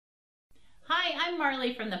I'm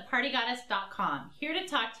Marley from thepartygoddess.com, here to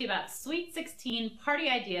talk to you about Sweet 16 party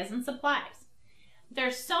ideas and supplies.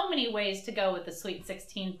 There's so many ways to go with the Sweet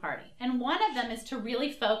 16 party, and one of them is to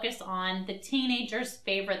really focus on the teenagers'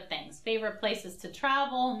 favorite things, favorite places to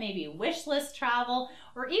travel, maybe wish list travel,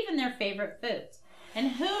 or even their favorite foods.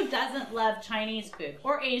 And who doesn't love Chinese food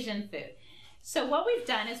or Asian food? So what we've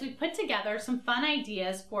done is we've put together some fun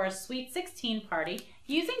ideas for a Sweet 16 party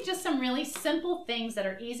using just some really simple things that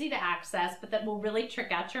are easy to access but that will really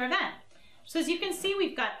trick out your event. So as you can see,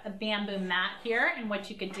 we've got a bamboo mat here, and what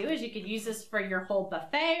you could do is you could use this for your whole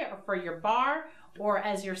buffet or for your bar or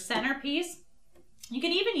as your centerpiece. You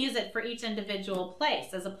could even use it for each individual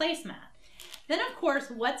place as a placemat. Then of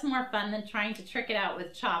course, what's more fun than trying to trick it out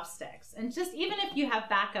with chopsticks? And just even if you have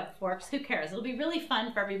backup forks, who cares? It'll be really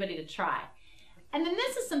fun for everybody to try. And then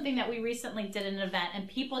this is something that we recently did at an event and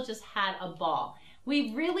people just had a ball.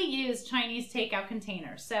 We really used Chinese takeout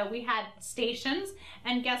containers. So we had stations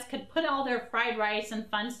and guests could put all their fried rice and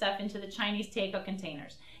fun stuff into the Chinese takeout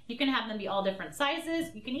containers. You can have them be all different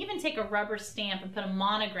sizes. You can even take a rubber stamp and put a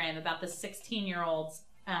monogram about the 16-year-old's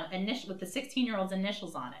with the 16-year-old's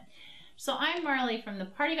initials on it. So I'm Marley from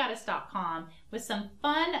thepartygoddess.com with some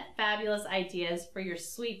fun, fabulous ideas for your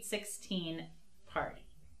Sweet 16 party.